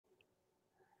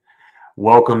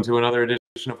Welcome to another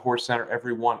edition of Horse Center,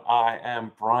 everyone. I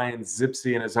am Brian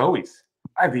Zipse, and as always,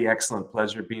 I have the excellent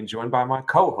pleasure of being joined by my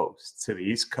co-host to the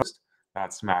East Coast.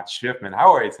 That's Matt Shifman.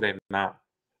 How are you today, Matt?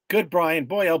 Good, Brian.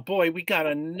 Boy, oh boy, we got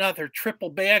another triple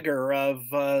bagger of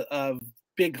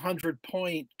big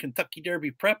 100-point Kentucky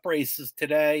Derby prep races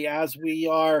today, as we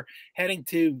are heading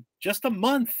to just a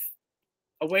month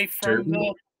away from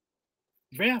Derby.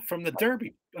 the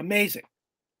Derby. Amazing.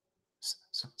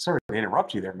 Sorry to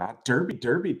interrupt you there, Matt. Derby.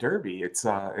 It's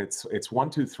 1,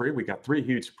 2, 3. We got 3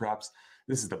 huge preps.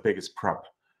 This is the biggest prep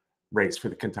race for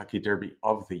the Kentucky Derby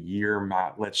of the year,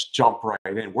 Matt. Let's jump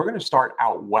right in. We're going to start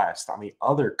out west on the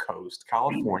other coast,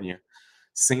 California,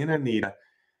 Santa Anita.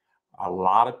 A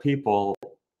lot of people,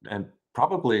 and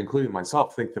probably including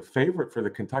myself, think the favorite for the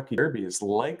Kentucky Derby is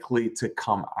likely to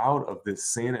come out of this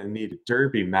Santa Anita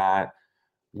Derby, Matt.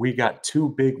 We got 2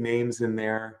 big names in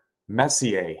there,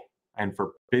 Messier and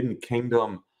Forbidden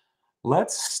Kingdom.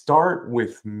 Let's start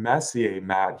with Messier,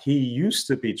 Matt. He used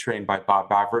to be trained by Bob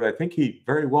Baffert. I think he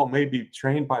very well may be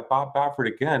trained by Bob Baffert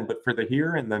again, but for the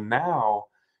here and the now,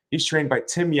 he's trained by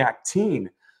Tim Yakteen.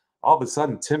 All of a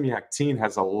sudden, Tim Yakteen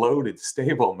has a loaded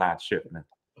stable, Matt Shipman.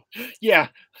 Yeah,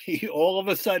 all of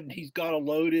a sudden he's got a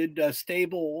loaded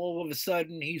stable. All of a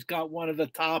sudden he's got one of the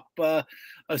top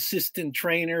assistant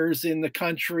trainers in the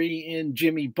country in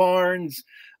Jimmy Barnes.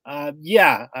 I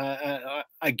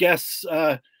guess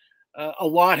a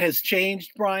lot has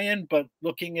changed, Brian, but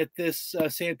looking at this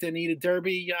Santa Anita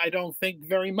Derby, I don't think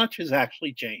very much has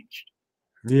actually changed.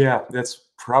 Yeah, that's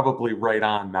probably right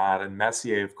on, Matt. And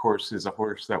Messier, of course, is a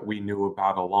horse that we knew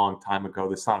about a long time ago.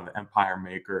 The son of the Empire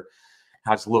Maker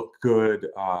has looked good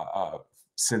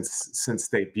since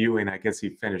debuting. I guess he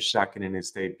finished second in his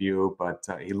debut, but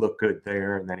he looked good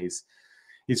there. And then he's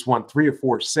won 3 or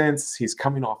 4 since. He's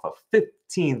coming off a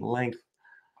 15-length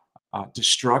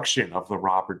destruction of the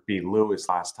Robert B. Lewis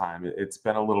last time. It's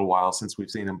been a little while since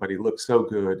we've seen him, but he looked so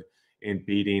good in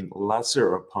beating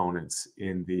lesser opponents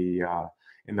in the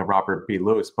Robert B.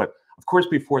 Lewis. But of course,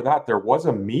 before that, there was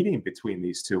a meeting between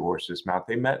these 2 horses, Matt.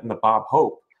 They met in the Bob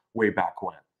Hope way back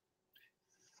when.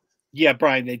 Yeah,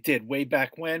 Brian, they did way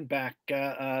back when,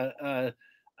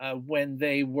 when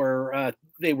they were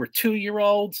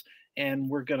 2-year-olds. And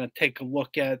we're going to take a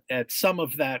look at some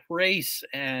of that race.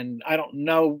 And I don't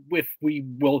know if we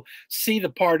will see the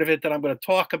part of it that I'm going to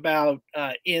talk about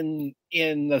in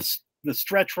the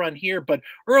stretch run here. But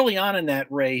early on in that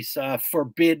race,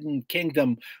 Forbidden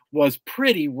Kingdom was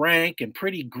pretty rank and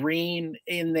pretty green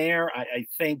in there. I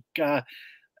think the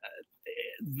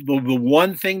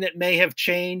one thing that may have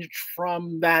changed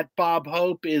from that Bob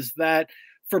Hope is that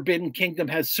Forbidden Kingdom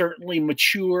has certainly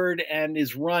matured and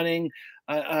is running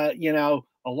a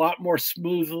lot more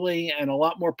smoothly and a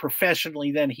lot more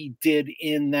professionally than he did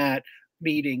in that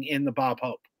meeting in the Bob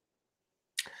Hope.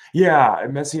 Yeah,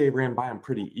 Messier ran by him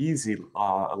pretty easy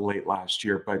late last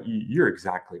year, but you're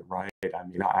exactly right. I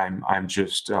mean, I'm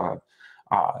just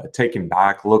taken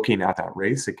back looking at that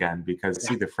race again because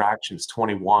see the fractions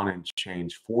 21 and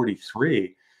change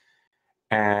 43.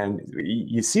 And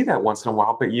you see that once in a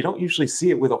while, but you don't usually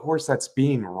see it with a horse that's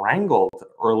being wrangled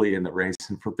early in the race.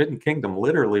 And Forbidden Kingdom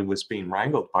literally was being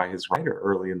wrangled by his rider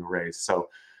early in the race. So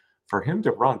for him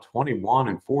to run 21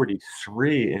 and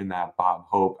 43 in that Bob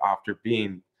Hope after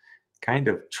being kind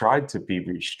of tried to be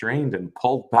restrained and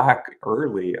pulled back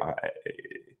early,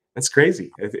 that's crazy.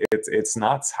 It's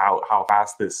nuts how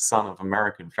fast this son of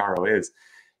American Pharaoh is.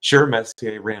 Sure,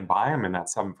 Messier ran by him in that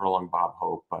 7-furlong Bob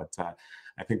Hope, but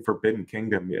I think Forbidden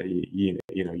Kingdom,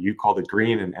 you called it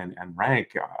green and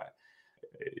rank.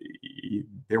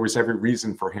 There was every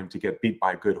reason for him to get beat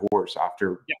by a good horse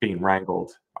after being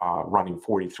wrangled, running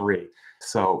 43.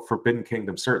 So Forbidden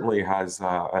Kingdom certainly has,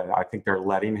 I think they're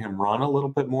letting him run a little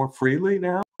bit more freely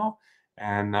now.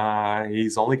 And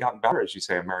he's only gotten better, as you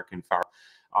say, American Pharaoh.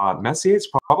 Messier is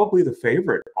probably the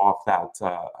favorite off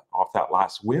that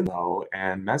last win, though,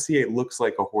 and Messier looks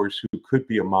like a horse who could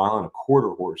be a 1.25 mile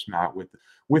horse, Matt,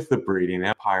 with the breeding.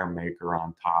 Empire Maker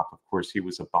on top. Of course, he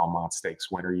was a Belmont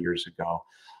Stakes winner years ago.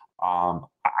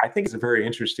 I think it's a very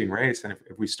interesting race, and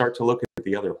if we start to look at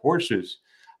the other horses,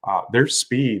 their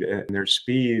speed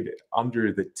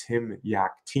under the Tim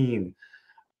Yakteen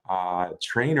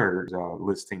trainer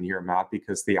listing here, Matt,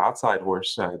 because the outside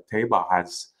horse Teba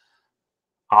has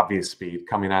obvious speed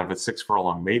coming out of a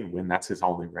 6-furlong maiden win. That's his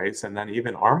only race. And then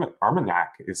even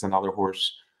Armagnac is another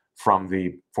horse from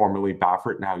the formerly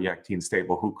Baffert, now Yakteen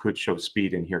stable, who could show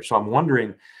speed in here. So I'm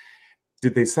wondering,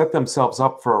 did they set themselves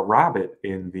up for a rabbit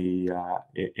in the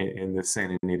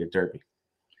Santa Anita Derby?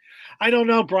 I don't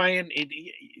know, Brian.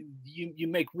 You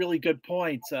make really good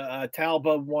points.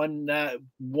 Talbot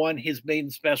won his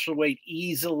maiden special weight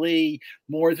easily,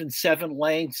 more than 7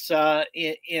 lengths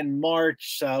in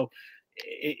March. So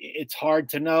it's hard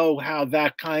to know how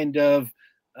that kind of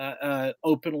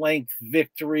open length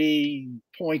victory,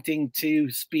 pointing to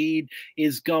speed,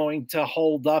 is going to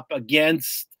hold up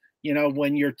against,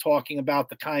 when you're talking about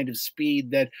the kind of speed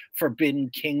that Forbidden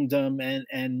Kingdom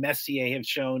and Messier have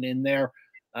shown in their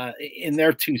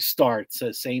 2 starts.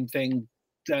 Same thing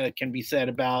can be said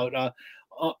about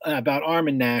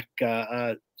Armagnac.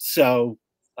 To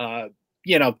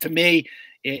me,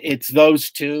 it's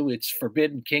those two. It's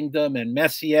Forbidden Kingdom and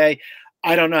Messier.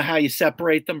 I don't know how you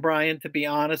separate them, Brian, to be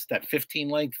honest. That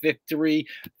 15-length victory,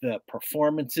 the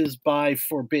performances by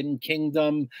Forbidden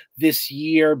Kingdom this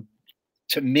year,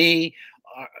 to me,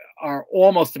 are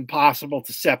almost impossible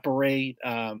to separate.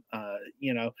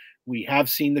 We have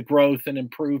seen the growth and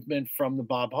improvement from the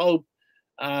Bob Hope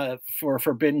for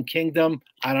Forbidden Kingdom.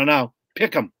 I don't know.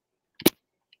 Pick them.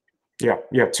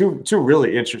 Yeah. Two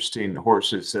really interesting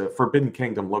horses. Forbidden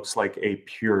Kingdom looks like a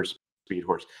pure speed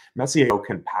horse. Messier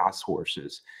can pass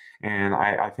horses, and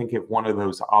I think if one of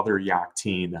those other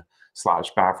Yakteen /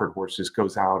 Baffert horses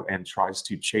goes out and tries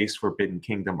to chase Forbidden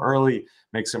Kingdom early,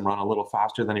 makes him run a little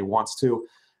faster than he wants to,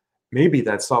 maybe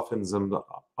that softens him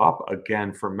up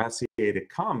again for Messier to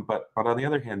come. But on the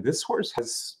other hand, this horse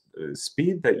has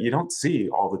speed that you don't see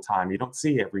all the time. You don't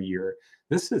see every year.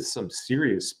 This is some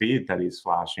serious speed that he's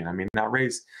flashing. I mean, that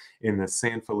race in the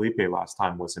San Felipe last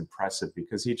time was impressive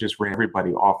because he just ran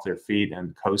everybody off their feet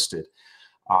and coasted.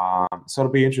 So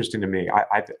it'll be interesting to me.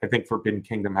 I think Forbidden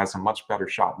Kingdom has a much better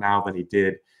shot now than he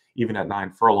did, even at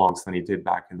 9 furlongs, than he did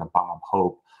back in the Bob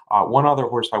Hope. One other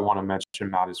horse I want to mention,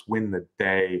 Matt, is Win the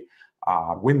Day.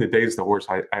 Win the Day is the horse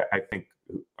I think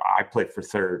I played for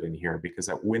third in here, because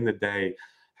at Win the Day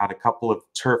had a couple of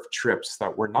turf trips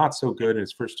that were not so good in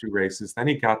his first 2 races. Then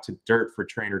he got to dirt for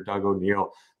trainer Doug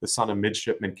O'Neill. The son of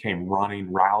Midshipman came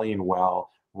running, rallying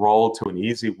well, rolled to an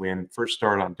easy win, first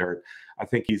start on dirt. I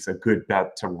think he's a good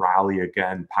bet to rally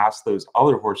again past those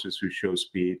other horses who show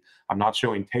speed. I'm not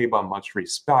showing Taba much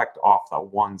respect off the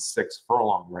 1-6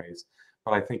 furlong race,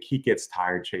 but I think he gets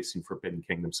tired chasing Forbidden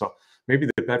Kingdom. So maybe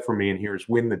the bet for me in here is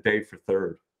Win the Day for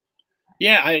third.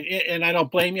 Yeah, and I don't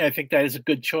blame you. I think that is a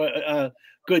good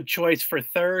choice for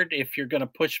third. If you're going to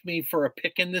push me for a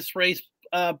pick in this race,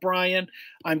 Brian,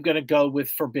 I'm going to go with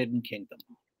Forbidden Kingdom.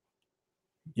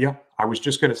 Yeah, I was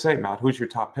just going to say, Matt, who's your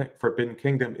top pick? Forbidden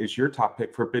Kingdom is your top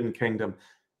pick. Forbidden Kingdom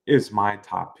is my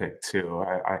top pick too.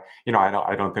 I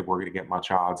don't think we're going to get much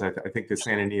odds. I think the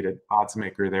Santa Anita odds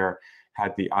maker there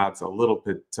had the odds a little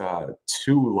bit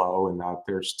too low, and that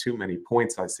there's too many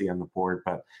points I see on the board.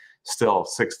 But still,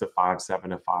 6-5,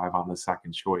 7-5 on the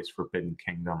second choice, Forbidden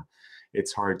Kingdom.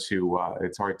 It's hard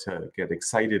to get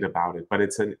excited about it, but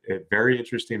it's a very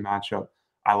interesting matchup.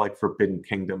 I like Forbidden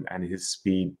Kingdom and his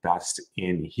speed best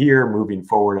in here. Moving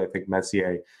forward, I think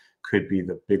Messier could be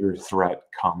the bigger threat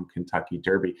come Kentucky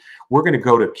Derby. We're going to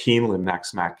go to Keeneland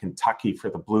next, Matt, Kentucky, for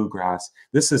the Bluegrass.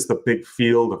 This is the big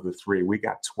field of the 3. We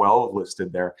got 12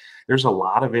 listed there. There's a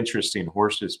lot of interesting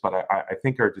horses, but I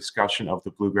think our discussion of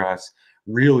the Bluegrass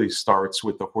really starts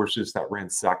with the horses that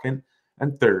ran second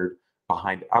and third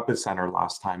behind Epicenter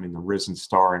last time in the Risen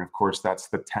Star. And of course, that's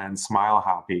the 10 Smile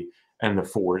Happy and the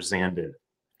 4 Zandon.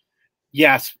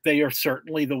 Yes, they are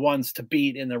certainly the ones to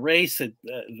beat in the race.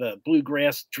 The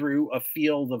Bluegrass drew a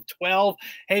field of 12.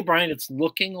 Hey, Brian, it's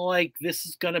looking like this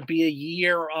is going to be a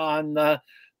year on the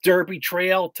Derby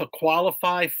Trail to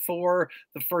qualify for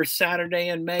the first Saturday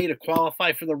in May, to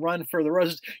qualify for the Run for the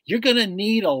Roses. You're going to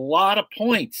need a lot of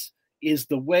points, is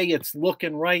the way it's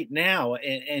looking right now.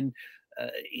 And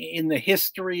in the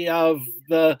history of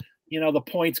the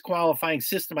points qualifying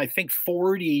system, I think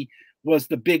 40 was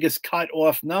the biggest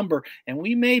cut-off number, and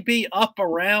we may be up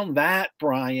around that,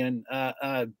 Brian,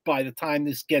 by the time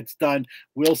this gets done.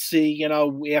 We'll see,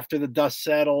 after the dust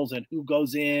settles, and who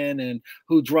goes in and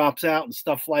who drops out and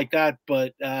stuff like that.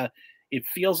 But it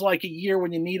feels like a year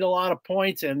when you need a lot of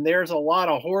points, and there's a lot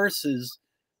of horses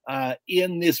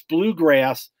in this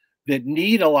Bluegrass that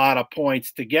need a lot of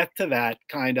points to get to that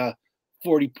kind of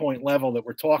 40-point level that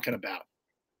we're talking about.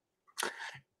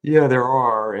 Yeah, there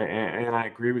are, and I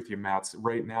agree with you, Matt.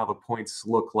 Right now, the points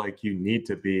look like you need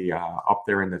to be up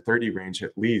there in the 30 range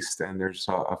at least, and there's,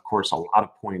 of course, a lot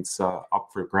of points up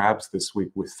for grabs this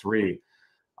week with 3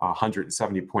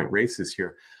 170-point races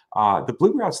here. The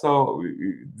Bluegrass, though,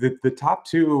 the top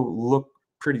 2 look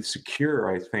pretty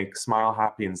secure, I think. Smile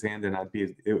Happy and Zandon,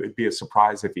 it would be a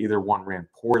surprise if either one ran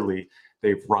poorly.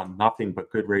 They've run nothing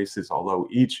but good races, although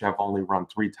each have only run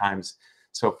 3 times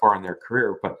so far in their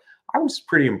career. But I was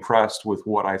pretty impressed with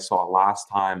what I saw last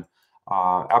time.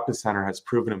 Epicenter has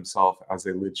proven himself as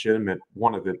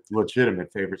one of the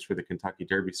legitimate favorites for the Kentucky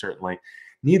Derby, certainly.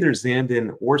 Neither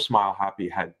Zandon or Smile Happy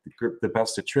had the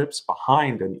best of trips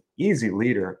behind an easy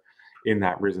leader in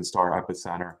that Risen Star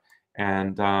Epicenter.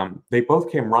 And they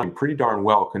both came running pretty darn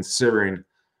well considering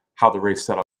how the race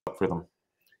set up for them.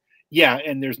 Yeah,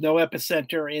 and there's no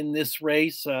Epicenter in this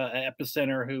race.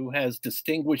 Epicenter, who has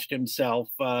distinguished himself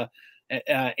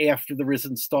after the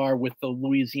Risen Star with the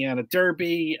Louisiana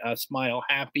Derby. Smile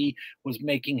Happy was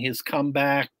making his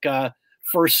comeback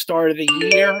first start of the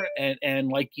year, and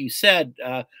like you said,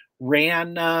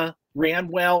 ran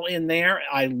well in there.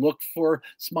 I look for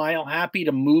Smile Happy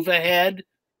to move ahead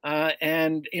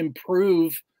and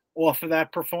improve off of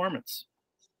that performance.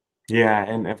 Yeah,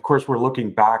 and of course, we're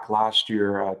looking back last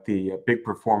year at the big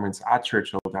performance at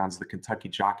Churchill Downs, the Kentucky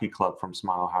Jockey Club from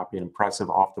Smile Happy, an impressive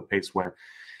off-the-pace winner.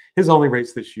 His only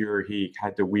race this year, he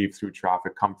had to weave through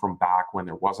traffic, come from back when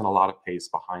there wasn't a lot of pace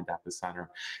behind Epicenter,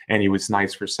 and he was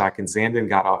nice for second. Zandon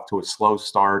got off to a slow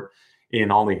start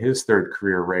in only his third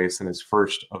career race and his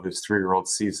first of his three-year-old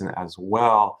season as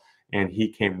well, and he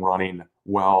came running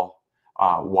well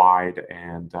wide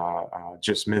and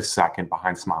just missed second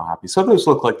behind Smile Happy. So those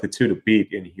look like the two to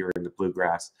beat in here in the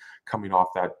Bluegrass, coming off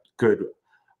that good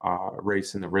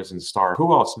race in the Risen Star.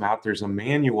 Who else, Matt? There's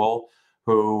Emmanuel,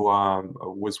 who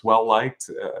was well liked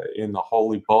in the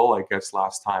Holy Bull, I guess,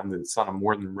 last time. The son of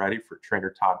More Than Ready for trainer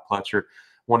Todd Pletcher.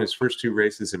 Won his first two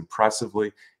races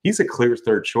impressively. He's a clear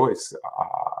third choice,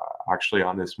 actually,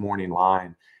 on this morning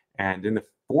line. And in the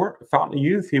Fountain of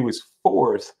Youth, he was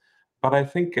fourth. But I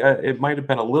think it might have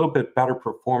been a little bit better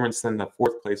performance than the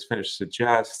fourth place finish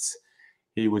suggests.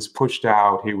 He was pushed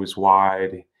out. He was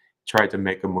wide. He tried to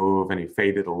make a move, and he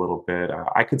faded a little bit.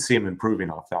 I could see him improving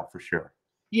off that for sure.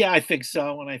 Yeah, I think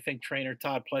so, and I think trainer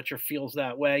Todd Pletcher feels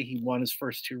that way. He won his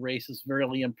first two races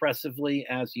really impressively,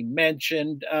 as you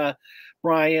mentioned,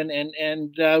 Brian,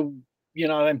 and you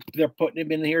know, and they're putting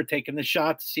him in here, taking the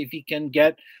shot to see if he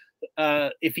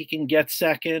can get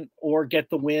second or get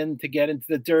the win to get into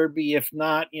the Derby. If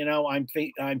not, you know, I'm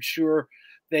sure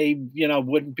they, you know,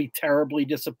 wouldn't be terribly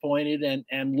disappointed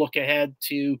and look ahead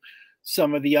to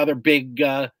some of the other big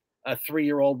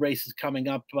three-year-old races coming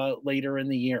up later in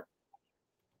the year.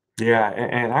 Yeah,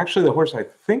 and actually, the horse I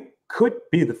think could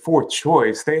be the fourth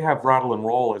choice. They have Rattle and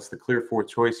Roll as the clear fourth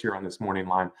choice here on this morning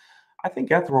line. I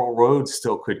think Ethereal Road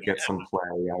still could get some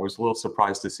play. I was a little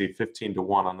surprised to see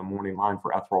 15-1 on the morning line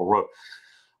for Ethereal Road.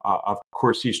 Of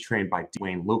course, he's trained by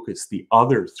Dwayne Lucas, the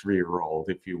other three-year-old,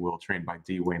 if you will, trained by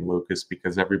Dwayne Lucas,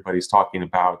 because everybody's talking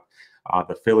about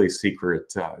the filly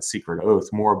Secret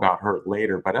Oath. More about her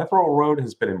later. But Ethereal Road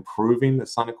has been improving. The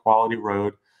Son of Quality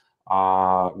Road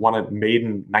won a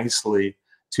maiden nicely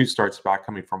 2 starts back,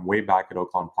 coming from way back at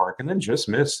Oakland Park, and then just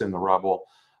missed in the Rebel,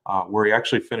 where he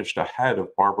actually finished ahead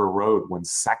of Barber Road when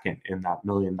second in that $1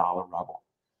 Million Rebel.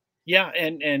 Yeah,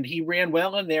 and he ran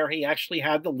well in there. He actually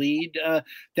had the lead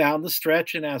down the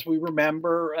stretch, and as we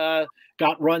remember,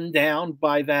 got run down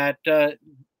by that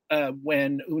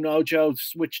when Unojo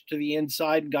switched to the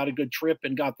inside and got a good trip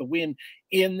and got the win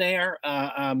in there.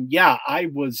 Yeah, I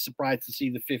was surprised to see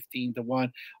the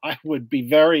 15-1. I would be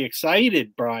very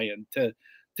excited, Brian, to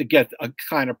get a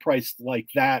kind of price like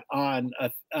that on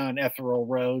Ethereal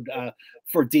Road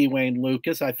for Dwayne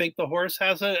Lucas. I think the horse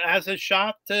has a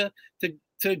shot to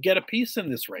get a piece in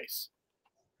this race.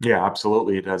 Yeah,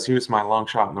 absolutely it does. He was my long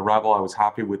shot in the Rebel. I was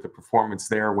happy with the performance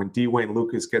there. When Dwayne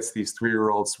Lucas gets these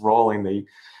 3-year-olds rolling,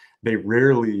 they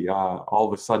rarely all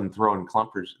of a sudden throw in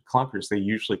clunkers. They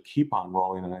usually keep on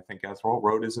rolling, and I think Ethereal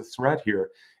Road is a threat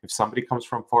here. If somebody comes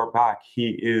from far back,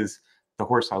 he is the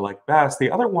horse I like best.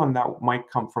 The other one that might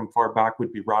come from far back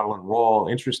would be Rattle and Roll.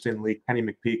 Interestingly, Kenny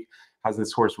McPeak has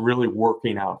this horse really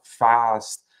working out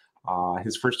fast.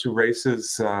 His first 2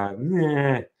 races,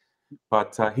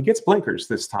 but he gets blinkers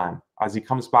this time as he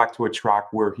comes back to a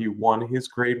track where he won his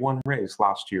Grade 1 race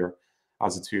last year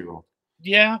as a 2-year-old.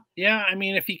 Yeah. I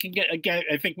mean, if he can get, again,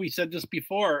 I think we said this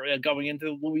before going into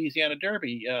the Louisiana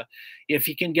Derby. If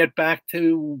he can get back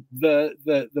to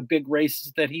the big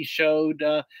races that he showed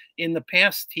in the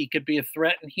past, he could be a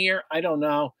threat in here. I don't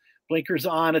know. Blinkers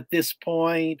on at this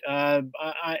point. I'm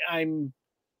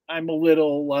a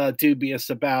little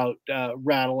dubious about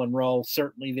Rattle and Roll.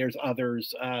 Certainly, there's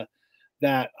others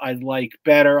that I like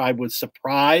better. I was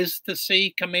surprised to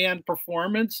see Command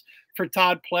Performance for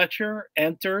Todd Pletcher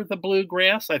enter the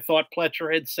Bluegrass. I thought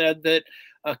Pletcher had said that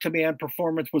Command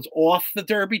Performance was off the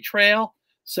Derby trail.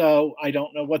 So I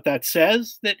don't know what that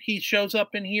says that he shows up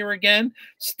in here again,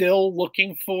 still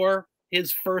looking for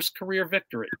his first career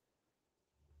victory.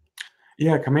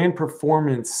 Yeah, Command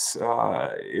Performance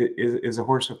is a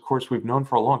horse, of course, we've known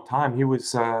for a long time. He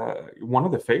was one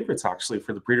of the favorites, actually,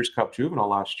 for the Breeders' Cup Juvenile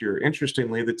last year.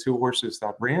 Interestingly, the two horses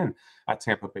that ran at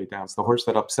Tampa Bay Downs, the horse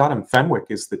that upset him, Fenwick,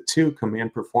 is the two.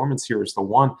 Command Performance here is the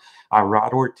one.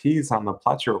 Rod Ortiz on the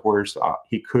Pletcher horse,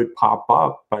 he could pop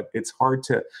up, but it's hard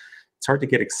to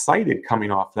get excited coming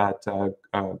off that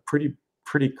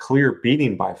pretty clear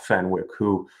beating by Fenwick,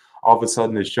 who all of a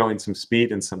sudden is showing some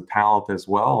speed and some talent as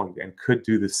well, and could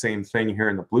do the same thing here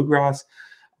in the Bluegrass.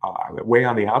 Way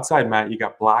on the outside, Matt, you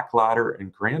got Black Ladder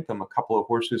and Grantham, a couple of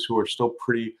horses who are still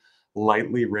pretty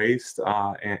lightly raced,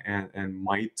 and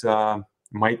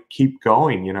might keep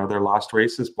going. You know, their last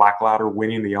races, Black Ladder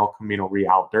winning the El Camino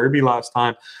Real Derby last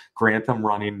time, Grantham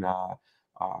running.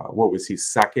 What was he,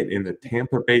 second in the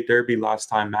Tampa Bay Derby last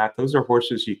time, Matt? Those are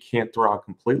horses you can't throw out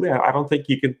completely. I don't think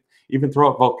you can even throw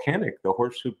out Volcanic, the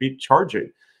horse who beat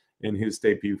Charging in his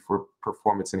debut for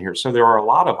performance in here. So there are a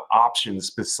lot of options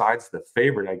besides the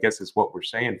favorite, I guess is what we're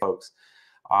saying, folks.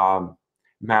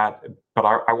 Matt, but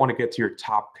I want to get to your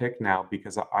top pick now,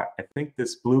 because I think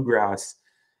this Bluegrass,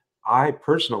 I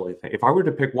personally think if I were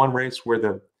to pick one race where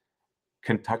the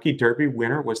Kentucky Derby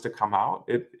winner was to come out,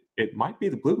 it might be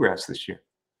the Bluegrass this year.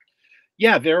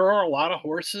 Yeah, there are a lot of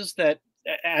horses that,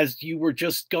 as you were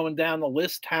just going down the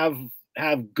list, have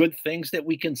good things that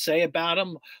we can say about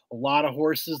them. A lot of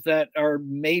horses that are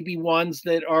maybe ones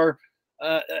that are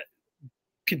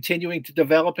continuing to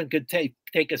develop and could take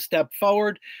a step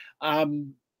forward.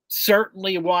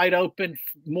 Certainly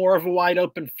more of a wide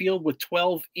open field with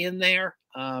 12 in there.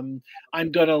 I'm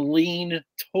going to lean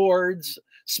towards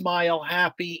Smile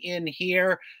Happy in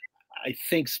here. I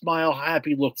think Smile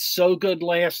Happy looked so good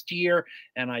last year,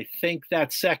 and I think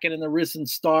that second in the Risen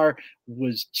Star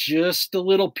was just a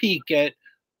little peek at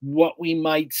what we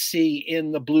might see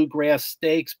in the Bluegrass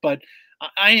Stakes. But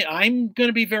I'm going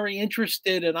to be very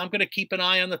interested, and I'm going to keep an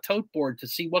eye on the tote board to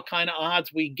see what kind of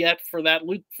odds we get for that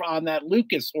on that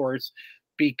Lucas horse,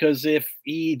 because if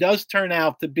he does turn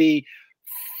out to be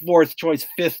fourth choice,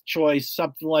 fifth choice,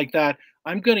 something like that,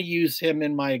 I'm going to use him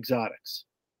in my exotics.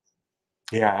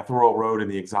 Yeah, Ethereal Road and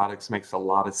the exotics makes a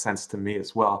lot of sense to me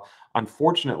as well.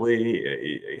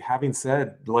 Unfortunately, having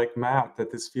said, like Matt,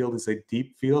 that this field is a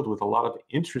deep field with a lot of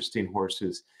interesting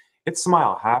horses, it's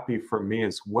Smile Happy for me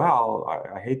as well.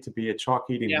 I hate to be a chalk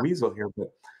eating Yeah. weasel here,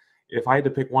 but if I had to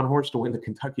pick one horse to win the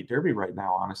Kentucky Derby right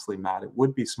now, honestly, Matt, it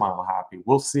would be Smile Happy.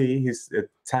 We'll see. He's at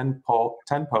 10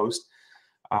 post.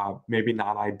 Maybe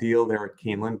not ideal there at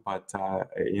Keeneland, but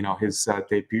his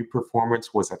debut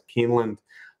performance was at Keeneland.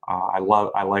 I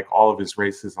like all of his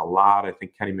races a lot. I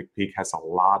think Kenny McPeak has a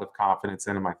lot of confidence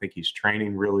in him. I think he's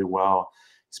training really well.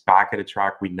 He's back at a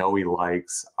track we know he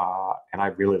likes, and I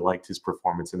really liked his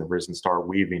performance in the Risen Star,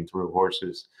 weaving through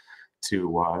horses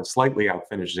to slightly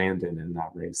outfinish Zandon in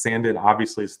that race. Zandon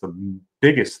obviously is the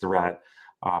biggest threat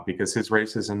because his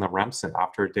races in the Remsen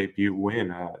after a debut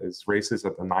win, his races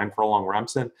at the 9 furlong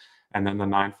Remsen and then the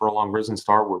 9 furlong Risen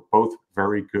Star were both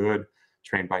very good,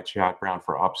 trained by Chad Brown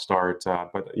for Upstart.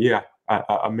 But yeah,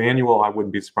 Emmanuel, I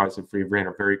wouldn't be surprised if he ran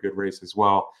a very good race as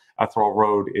well. Ethereal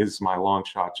Road is my long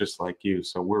shot, just like you.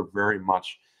 So we're very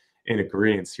much in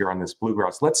agreement here on this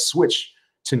Bluegrass. Let's switch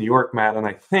to New York, Matt. And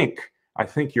I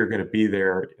think you're going to be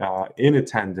there in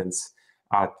attendance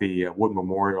at the Wood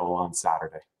Memorial on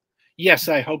Saturday. Yes,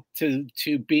 I hope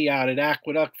to be out at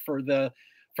Aqueduct for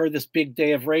this big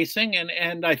day of racing,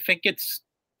 and I think it's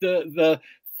the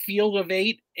field of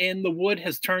 8 in the Wood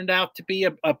has turned out to be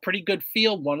a pretty good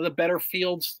field, one of the better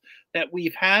fields that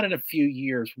we've had in a few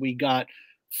years. We got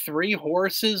 3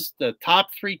 horses, the top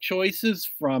 3 choices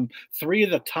from 3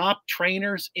 of the top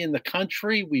trainers in the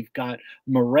country. We've got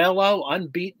Morello,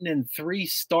 unbeaten in 3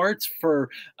 starts for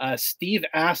Steve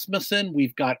Asmussen.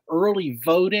 We've got early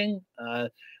voting,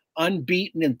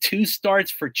 unbeaten in 2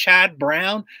 starts for Chad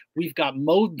Brown. We've got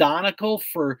Mo Donegal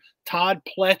for Todd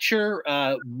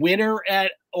Pletcher, winner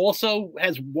at also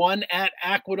has won at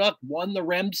Aqueduct, won the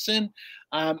Remsen,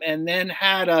 and then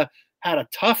had a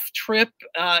tough trip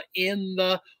in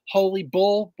the Holy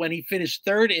Bull when he finished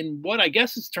third in what I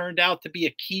guess has turned out to be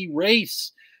a key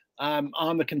race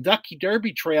on the Kentucky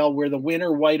Derby Trail, where the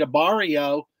winner, White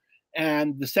Abario,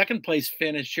 and the second place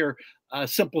finisher,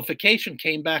 Simplification,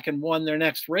 came back and won their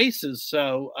next races.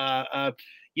 So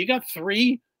you got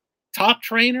 3 top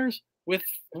trainers with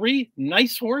 3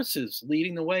 nice horses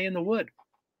leading the way in the Wood.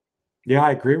 Yeah,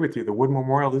 I agree with you. The Wood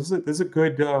Memorial, this is a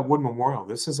good Wood Memorial.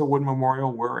 This is a Wood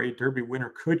Memorial where a Derby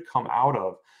winner could come out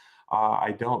of.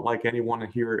 I don't like anyone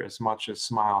here as much as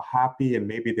Smile Happy, and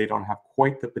maybe they don't have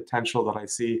quite the potential that I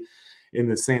see in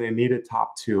the Santa Anita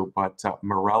top two. But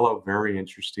Morello, very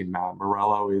interesting, Matt.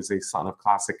 Morello is a son of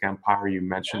Classic Empire. You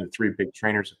mentioned the three big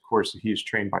trainers. Of course, he is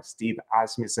trained by Steve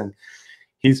Asmussen.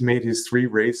 He's made his 3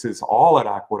 races all at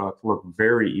Aqueduct look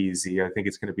very easy. I think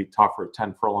it's going to be tougher at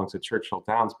 10 furlongs at Churchill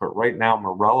Downs. But right now,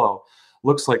 Morello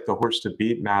looks like the horse to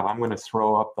beat, Matt. I'm going to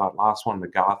throw up that last one to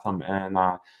Gotham. And,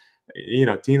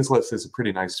 Dean's List is a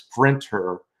pretty nice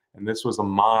sprinter, and this was a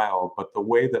mile. But the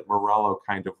way that Morello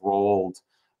kind of rolled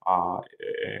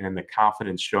and the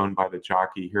confidence shown by the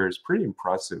jockey here is pretty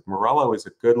impressive. Morello is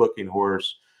a good-looking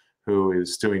horse who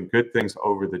is doing good things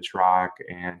over the track,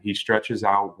 and he stretches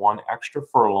out 1 extra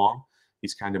furlong.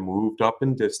 He's kind of moved up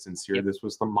in distance here. This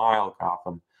was the mile,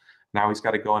 Gotham. Now he's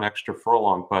got to go an extra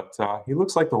furlong, but he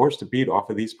looks like the horse to beat off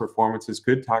of these performances.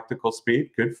 Good tactical speed,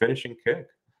 good finishing kick.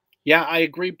 Yeah, I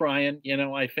agree, Brian.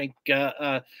 I think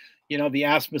the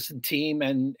Asmussen team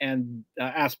and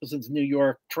Asmussen's New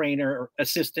York trainer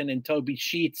assistant and Toby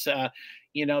Sheets,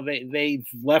 they've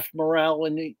left Morello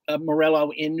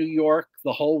in New York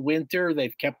the whole winter.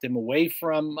 They've kept him away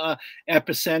from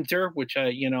Epicenter, which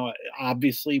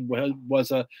obviously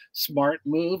was a smart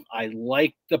move. I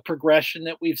like the progression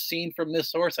that we've seen from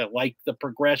this horse. I like the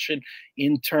progression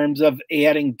in terms of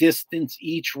adding distance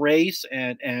each race,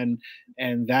 and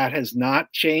that has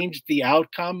not changed the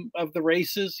outcome of the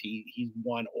races. He's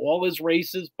won all his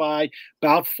races by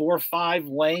about 4 or 5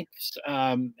 lengths,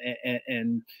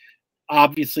 and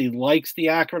obviously likes the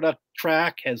Aqueduct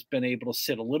track, has been able to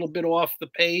sit a little bit off the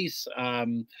pace.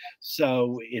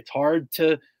 So it's hard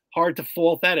to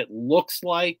fault that. It looks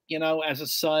like, as a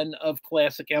son of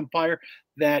Classic Empire,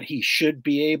 that he should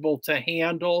be able to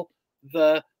handle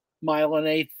the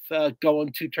 1.125 miles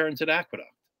going 2 turns at Aqueduct.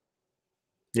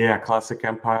 Yeah, Classic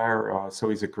Empire. So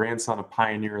he's a grandson of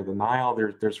Pioneer of the Nile.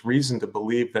 There's reason to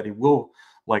believe that he will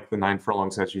like the 9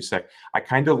 furlongs, as you say. I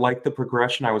kind of like the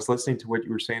progression. I was listening to what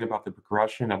you were saying about the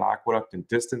progression at Aqueduct and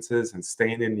distances and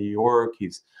staying in New York.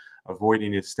 He's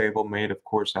avoiding his stablemate, of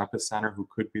course, Epicenter, who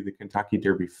could be the Kentucky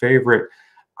Derby favorite.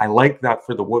 I like that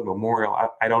for the Wood Memorial.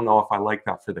 I don't know if I like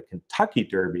that for the Kentucky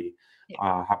Derby,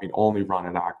 having only run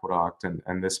at Aqueduct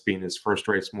and this being his first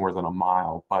race more than a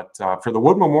mile. But for the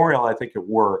Wood Memorial, I think it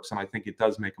works, and I think it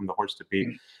does make him the horse to beat.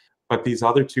 But these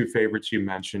other 2 favorites you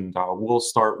mentioned, we'll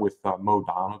start with Mo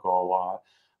Donegal.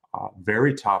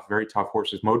 Very tough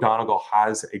horses. Mo Donegal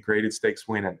has a graded stakes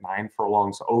win at 9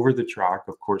 furlongs over the track.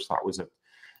 Of course, that was a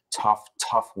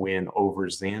tough win over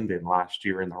Zandon last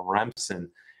year in the Remsen.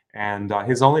 And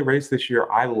his only race this year,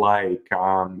 I like.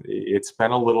 It's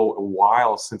been a little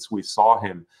while since we saw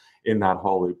him in that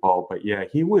Holy Bull. But yeah,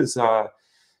 he was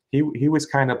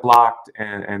kind of blocked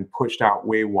and pushed out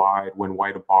way wide when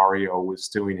White Abarrio was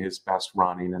doing his best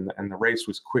running, and the race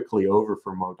was quickly over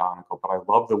for Mo Donegal. But I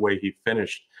love the way he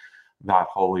finished that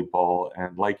Holy Bull,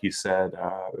 and like you said,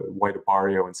 White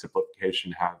Abarrio and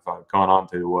Simplification have gone on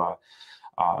to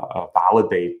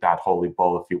validate that Holy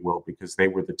Bull, if you will, because they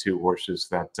were the 2 horses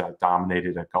that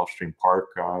dominated at Gulfstream Park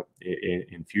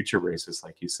in future races,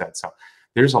 like you said. So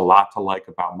there's a lot to like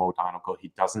about Mo Donegal.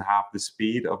 He doesn't have the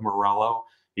speed of Morello.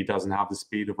 He doesn't have the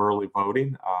speed of Early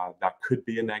Voting. That could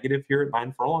be a negative here at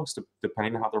 9 furlongs,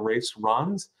 depending on how the race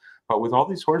runs. But with all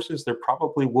these horses, there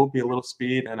probably will be a little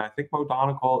speed, and I think Mo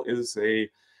Donegal is a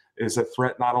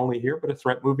threat not only here, but a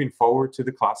threat moving forward to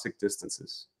the classic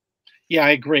distances. Yeah,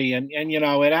 I agree. And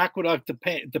at Aqueduct,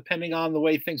 depending on the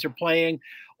way things are playing,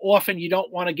 often you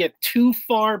don't want to get too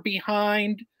far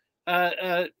behind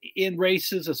in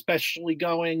races, especially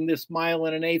going this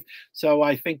 1.125 miles. So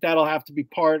I think that'll have to be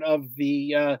part of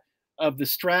the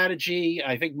strategy.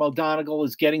 I think Mo Donegal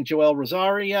is getting Joel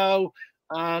Rosario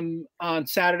on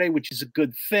Saturday, which is a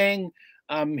good thing.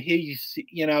 He's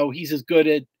as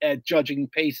good at judging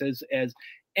pace as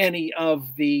any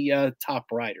of the top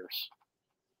riders.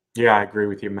 Yeah, I agree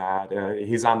with you, Matt.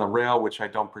 He's on the rail, which I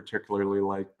don't particularly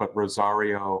like, but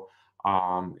Rosario,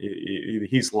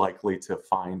 he's likely to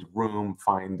find room,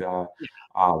 find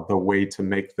the way to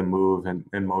make the move, and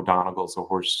Mo Donegal's a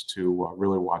horse to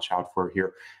really watch out for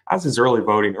here. As is Early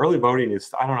Voting. Early Voting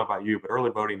is, I don't know about you, but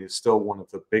Early Voting is still one of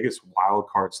the biggest wild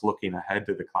cards looking ahead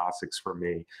to the classics for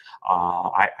me.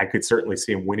 I could certainly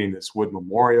see him winning this Wood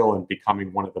Memorial and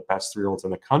becoming one of the best 3-year-olds in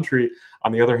the country.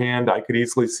 On the other hand, I could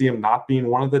easily see him not being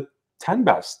one of the 10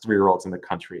 best 3-year-olds in the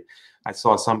country. I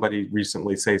saw somebody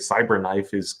recently say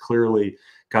Cyberknife is clearly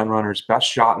Gunrunner's best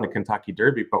shot in the Kentucky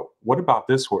Derby. But what about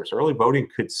this horse? Early Voting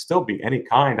could still be any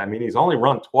kind. I mean, he's only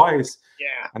run twice.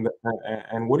 Yeah.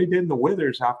 And what he did in the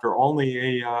Withers after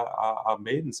only a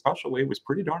maiden special weight was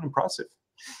pretty darn impressive.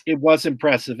 It was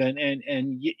impressive.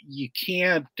 And you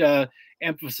can't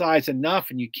emphasize enough,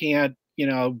 and you can't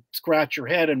scratch your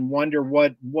head and wonder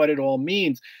what it all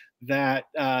means, that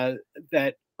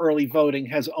that early voting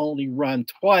has only run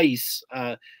twice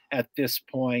at this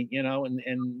point,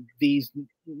 and these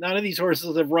none of these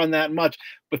horses have run that much,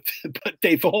 but but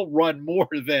they've all run more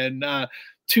than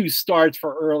 2 starts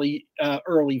for early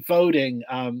voting,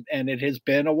 and it has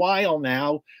been a while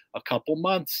now, a couple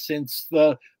months since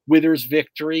the Withers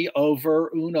victory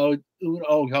over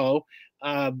Unoho,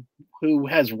 who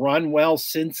has run well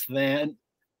since then,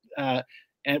 and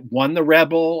won the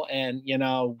Rebel, and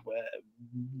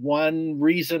won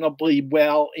reasonably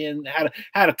well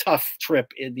had a tough trip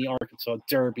in the Arkansas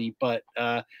Derby, but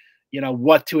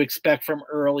what to expect from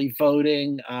early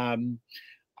voting.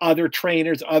 Other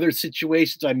trainers, other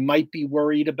situations, I might be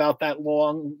worried about that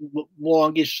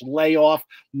longish layoff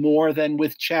more than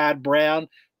with Chad Brown.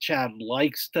 Chad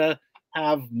likes to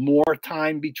have more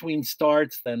time between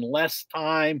starts than less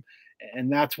time,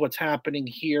 and that's what's happening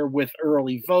here with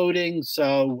early voting.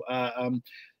 So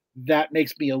that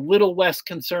makes me a little less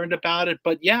concerned about it.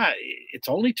 But yeah, it's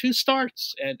only 2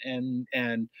 starts,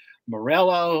 and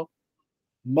Morello,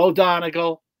 Mo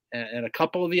Donegal, and a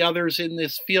couple of the others in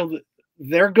this field,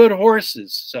 they're good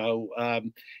horses. So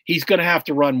he's going to have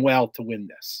to run well to win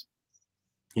this.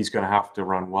 He's going to have to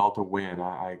run well to win.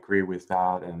 I agree with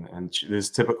that. And this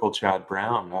typical Chad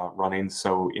Brown, running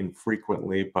so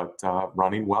infrequently, but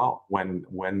running well when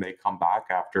they come back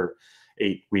after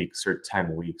 8 weeks or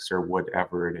 10 weeks or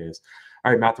whatever it is.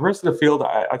 All right, Matt, the rest of the field,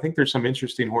 I think there's some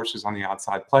interesting horses on the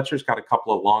outside. Pletcher's got a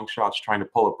couple of long shots trying to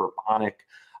pull a Bourbonic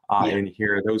in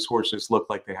here. Those horses look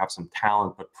like they have some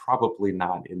talent, but probably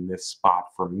not in this spot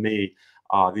for me.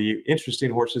 The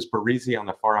interesting horses, Parisi on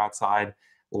the far outside,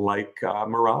 like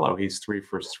Morello, he's 3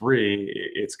 for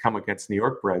 3. It's come against New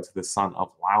York breds, the son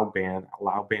of Lauban.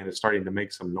 Lauban is starting to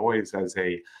make some noise as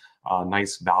a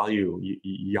nice value,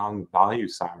 young value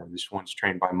sire. This one's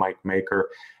trained by Mike Maker.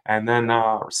 And then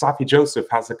Safi Joseph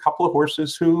has a couple of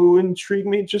horses who intrigue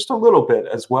me just a little bit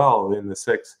as well in the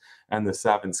 6 and the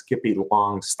 7, Skippy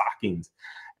Long Stockings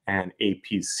and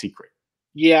AP's Secret.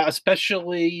 Yeah,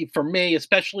 especially for me,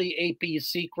 especially AP's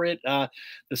Secret. The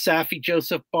Safi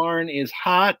Joseph barn is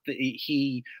hot.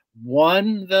 He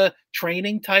won the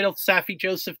training title, Safi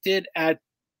Joseph did, at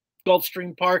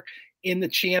Gulfstream Park in the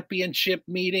championship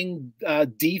meeting,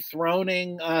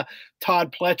 dethroning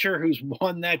Todd Pletcher, who's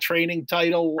won that training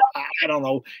title. I don't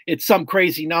know, it's some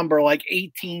crazy number, like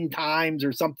 18 times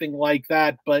or something like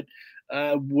that, but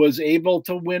was able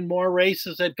to win more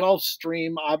races at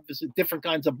Gulfstream, obviously different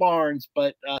kinds of barns,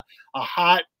 but a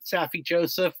hot Safi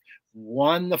Joseph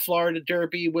won the Florida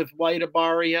Derby with White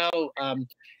Abarrio.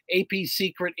 AP's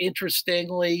Secret,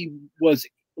 interestingly, was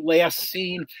last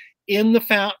seen in the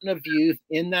Fountain of Youth,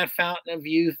 in that Fountain of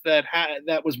Youth that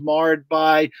was marred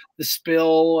by the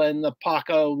spill and the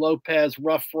Paco Lopez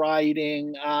rough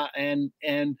riding,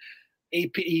 and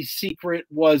AP's Secret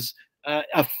was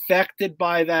affected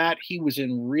by that. He was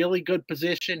in really good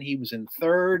position. He was in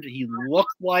 3rd. He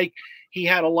looked like he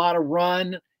had a lot of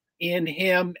run in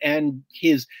him, and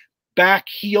his back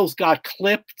heels got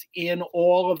clipped in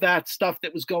all of that stuff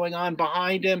that was going on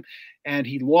behind him, and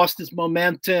he lost his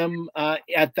momentum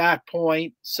at that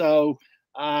point. So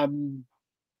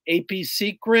AP's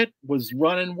Secret was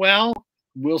running well.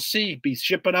 We'll see. Be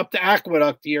shipping up to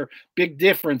Aqueduct here. Big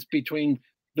difference between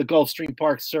the Gulfstream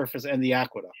Park surface and the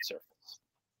Aqueduct surface.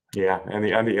 Yeah, and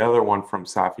the other one from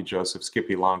Safi Joseph,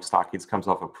 Skippy Long Stockings, comes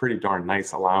off a pretty darn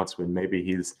nice allowance when maybe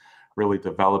he's really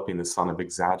developing the son of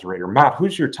Exaggerator. Matt,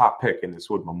 who's your top pick in this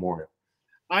Wood Memorial?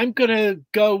 I'm going to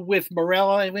go with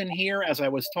Morello in here, as I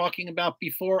was talking about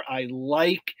before. I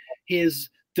like his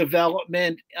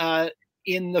development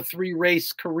in the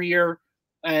 3-race career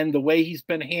and the way he's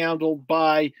been handled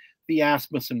by the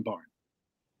Asmussen barn.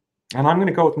 And I'm going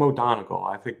to go with Mo Donegal.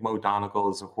 I think Mo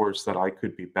Donegal is a horse that I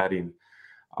could be betting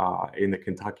in the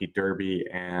Kentucky Derby,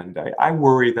 and I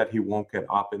worry that he won't get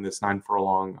up in this 9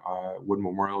 furlong Wood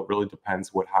Memorial. It really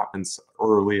depends what happens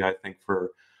early. I think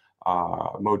for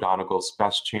Mo Donegal's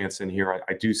best chance in here,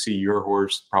 I do see your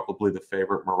horse, probably the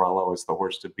favorite, Morello, as the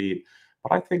horse to beat.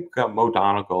 But I think Mo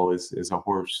Donegal is a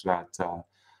horse that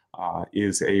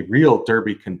is a real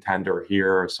Derby contender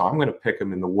here. So I'm going to pick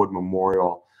him in the Wood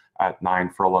Memorial at 9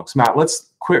 furlongs. Matt,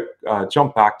 let's quick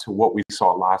jump back to what we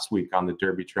saw last week on the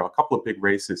Derby Trail. A couple of big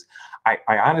races. I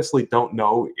honestly don't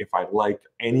know if I like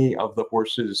any of the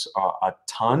horses a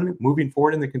ton moving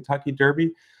forward in the Kentucky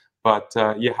Derby, but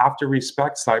you have to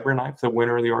respect Cyberknife, the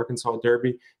winner of the Arkansas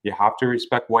Derby. You have to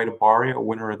respect White Abarrio,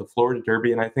 winner of the Florida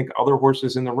Derby, and I think other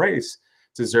horses in the race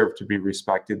deserve to be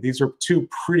respected. These are 2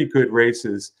 pretty good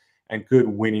races and good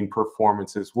winning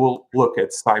performances. We'll look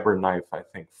at Cyberknife, I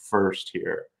think, first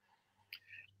here.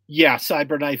 Yeah,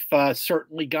 Cyberknife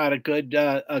certainly got a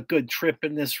good trip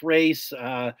in this race.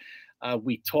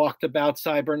 We talked about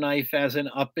Cyberknife as an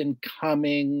up and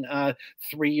coming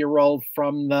 3-year-old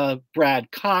from the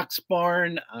Brad Cox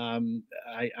barn.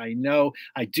 I know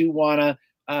I do want to.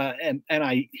 And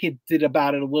I hinted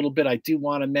about it a little bit. I do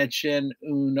want to mention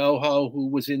Unoho, who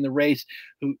was in the race,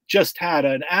 who just had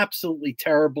an absolutely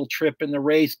terrible trip in the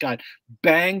race, got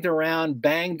banged around,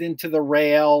 banged into the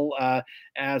rail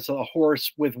as a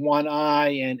horse with one eye,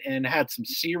 and had some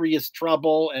serious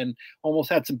trouble and almost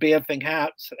had some bad thing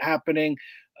happening.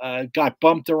 Got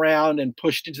bumped around and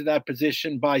pushed into that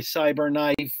position by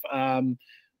Cyberknife.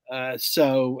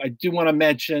 So I do want to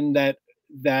mention that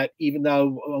even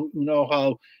though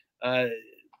Unoho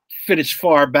finished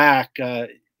far back,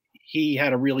 he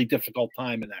had a really difficult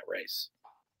time in that race.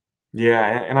 Yeah,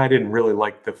 and I didn't really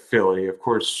like the filly. Of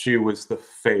course, she was the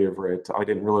favorite. I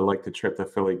didn't really like the trip the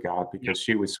filly got Yeah, because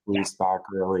she was yeah, squeezed back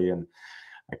early, and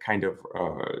I kind of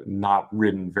not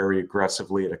ridden very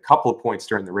aggressively at a couple of points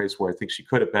during the race where I think she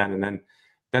could have been, and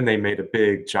then they made a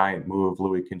big giant move,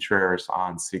 Louis Contreras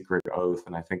on Secret Oath,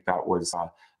 and I think that was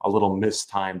a little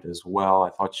mistimed as well.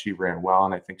 I thought she ran well,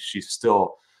 and I think she's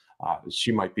still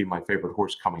she might be my favorite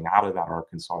horse coming out of that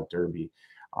Arkansas Derby.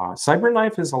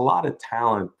 Cyberknife has a lot of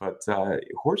talent, but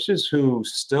horses who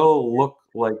still look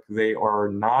like they are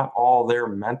not all there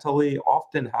mentally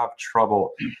often have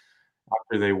trouble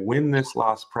after they win this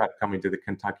last prep coming to the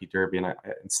Kentucky Derby. And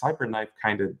Cyberknife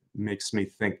kind of makes me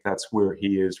think that's where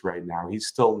he is right now. He's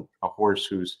still a horse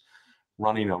who's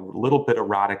running a little bit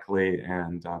erratically.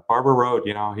 And Barber Road,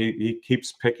 he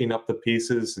keeps picking up the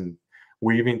pieces and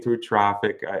weaving through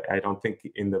traffic. I don't think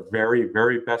in the very,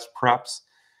 very best preps,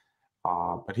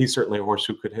 but he's certainly a horse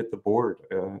who could hit the board,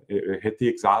 hit the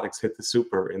exotics, hit the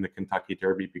super in the Kentucky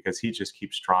Derby because he just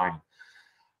keeps trying.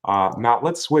 Matt,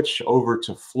 let's switch over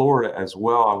to Florida as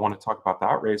well. I want to talk about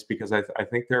that race because I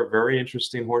think there are very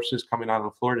interesting horses coming out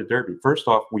of the Florida Derby. First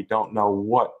off, we don't know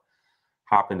what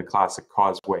happened to Classic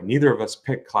Causeway. Neither of us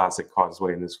picked Classic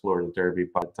Causeway in this Florida Derby,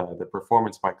 but the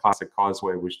performance by Classic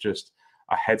Causeway was just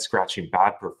a head-scratching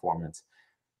bad performance.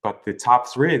 But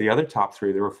the other top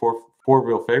three, there were four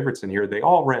real favorites in here. They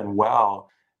all ran well,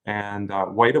 and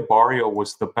White Abarrio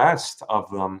was the best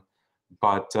of them.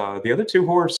 But the other two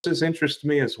horses interest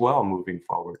me as well moving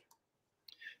forward.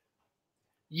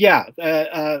 Yeah,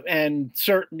 and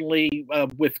certainly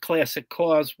with Classic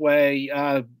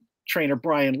Causeway, trainer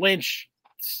Brian Lynch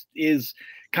is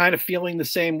kind of feeling the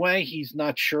same way. He's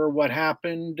not sure what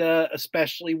happened,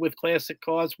 especially with Classic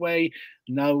Causeway.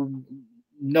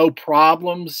 No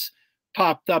problems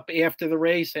popped up after the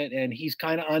race, and he's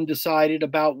kind of undecided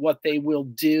about what they will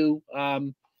do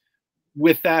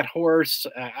with that horse.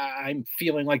 I'm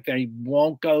feeling like they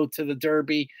won't go to the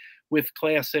Derby with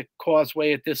Classic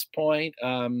Causeway at this point.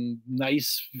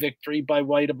 Nice victory by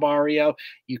White Abarrio.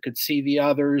 You could see the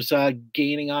others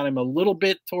gaining on him a little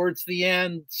bit towards the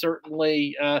end.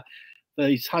 Certainly,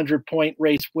 these 100-point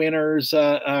race winners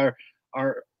are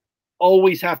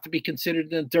always have to be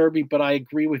considered in the Derby. But I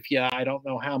agree with you. I don't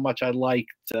know how much I like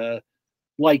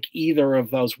either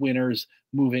of those winners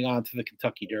moving on to the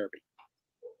Kentucky Derby.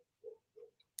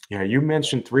 Yeah, you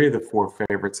mentioned three of the four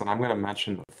favorites, and I'm going to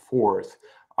mention the fourth.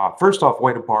 First off,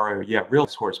 White Abarrio, yeah, real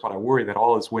horse, but I worry that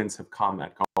all his wins have come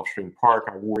at Gulfstream Park.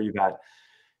 I worry that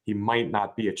he might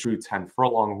not be a true 10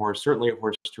 furlong horse, certainly a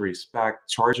horse to respect.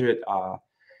 Charge It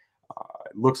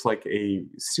looks like a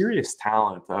serious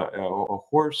talent, a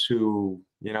horse who,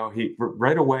 he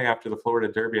right away after the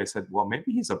Florida Derby, I said, well,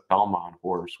 maybe he's a Belmont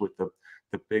horse with the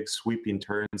big sweeping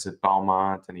turns at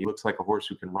Belmont, and he looks like a horse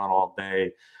who can run all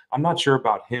day. I'm not sure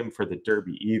about him for the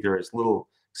Derby either, as little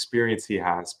experience he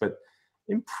has, but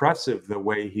impressive the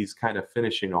way he's kind of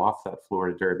finishing off that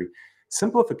Florida Derby.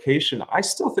 Simplification, I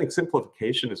still think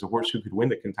Simplification is a horse who could win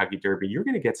the Kentucky Derby. You're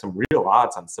going to get some real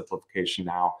odds on Simplification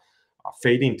now,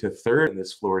 fading to third in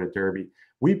this Florida Derby.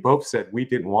 We both said we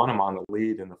didn't want him on the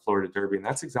lead in the Florida Derby, and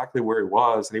that's exactly where he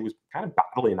was, and he was kind of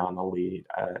battling on the lead.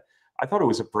 I thought it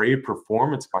was a brave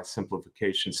performance by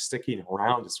Simplification, sticking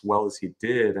around as well as he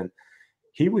did, and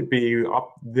he would be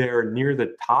up there near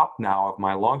the top now of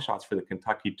my long shots for the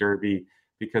Kentucky Derby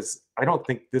because I don't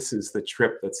think this is the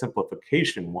trip that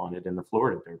Simplification wanted in the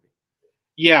Florida Derby.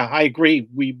 Yeah, I agree.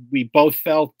 We both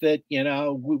felt that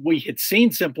we had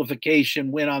seen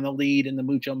Simplification win on the lead in the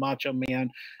Mucho Macho Man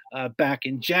back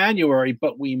in January,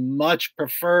 but we much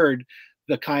preferred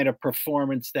the kind of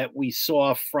performance that we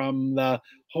saw from the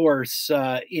horse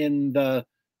in the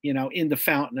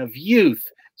Fountain of Youth.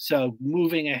 So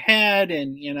moving ahead,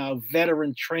 and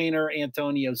veteran trainer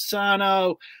Antonio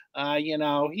Sano,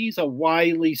 he's a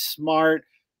wily, smart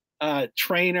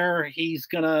trainer. He's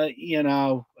gonna,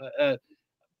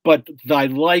 but I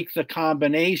like the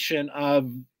combination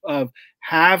of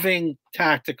having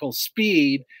tactical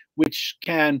speed, which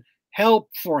can help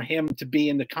for him to be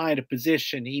in the kind of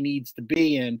position he needs to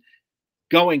be in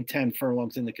going 10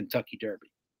 furlongs in the Kentucky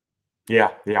Derby.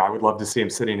 Yeah, I would love to see him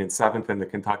sitting in 7th in the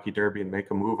Kentucky Derby and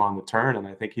make a move on the turn, and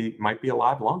I think he might be a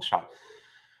live long shot.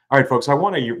 All right, folks, I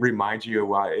want to remind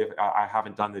you, if I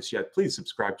haven't done this yet, please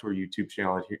subscribe to our YouTube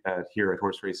channel here at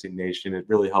Horse Racing Nation. It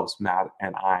really helps Matt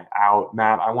and I out.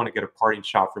 Matt, I want to get a parting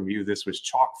shot from you. This was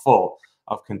chock full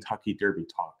of Kentucky Derby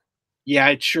talk. Yeah,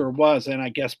 it sure was. And I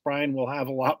guess Brian will have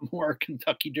a lot more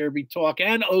Kentucky Derby talk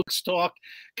and Oaks talk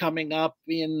coming up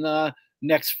in the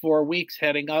next 4 weeks,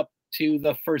 heading up to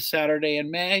the first Saturday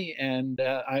in May. And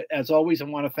as always, I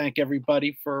want to thank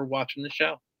everybody for watching the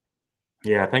show.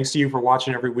 Yeah, thanks to you for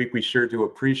watching every week. We sure do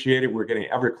appreciate it. We're getting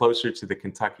ever closer to the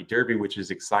Kentucky Derby, which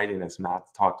is exciting. As Matt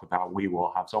talked about, we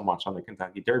will have so much on the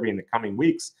Kentucky Derby in the coming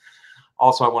weeks.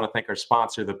 Also, I want to thank our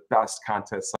sponsor, the best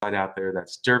contest site out there.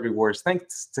 That's Derby Wars.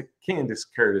 Thanks to Candace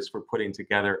Curtis for putting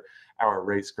together our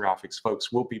race graphics,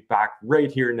 folks. We'll be back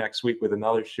right here next week with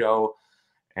another show,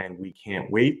 and we can't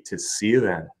wait to see you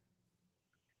then.